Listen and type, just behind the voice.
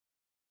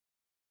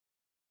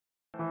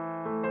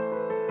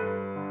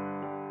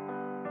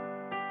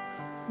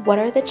What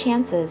are the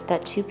chances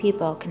that two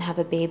people can have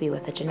a baby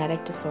with a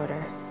genetic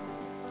disorder?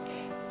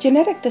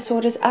 Genetic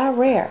disorders are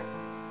rare,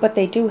 but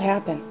they do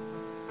happen.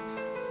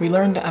 We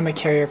learned I'm a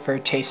carrier for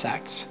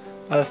Tay-Sachs,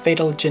 a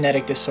fatal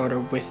genetic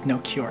disorder with no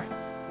cure.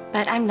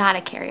 But I'm not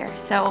a carrier,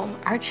 so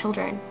our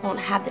children won't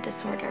have the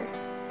disorder.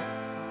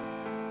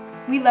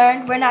 We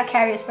learned we're not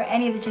carriers for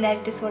any of the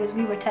genetic disorders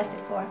we were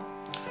tested for.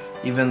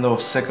 Even though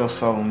sickle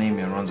cell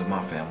anemia runs in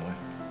my family.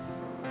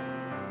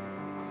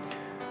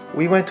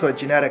 We went to a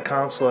genetic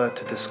counselor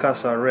to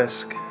discuss our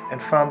risk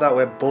and found out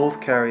we're both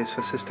carriers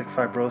for cystic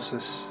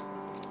fibrosis.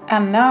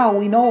 And now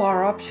we know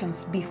our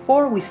options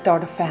before we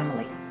start a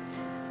family.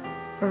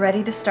 We're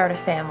ready to start a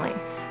family,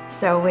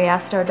 so we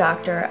asked our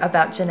doctor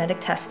about genetic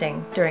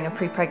testing during a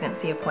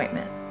pre-pregnancy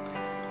appointment.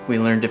 We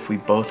learned if we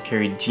both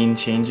carried gene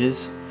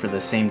changes for the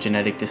same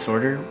genetic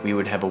disorder, we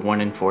would have a 1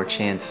 in 4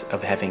 chance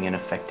of having an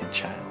affected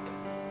child.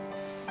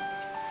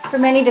 For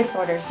many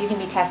disorders, you can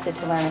be tested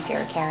to learn if you're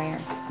a carrier.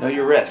 Know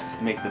your risks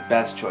and make the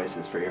best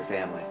choices for your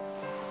family.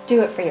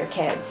 Do it for your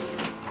kids.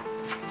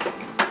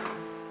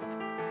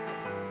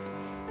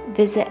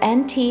 Visit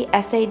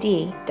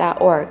ntsad.org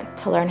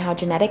to learn how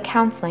genetic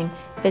counseling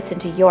fits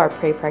into your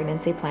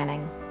pre-pregnancy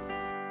planning.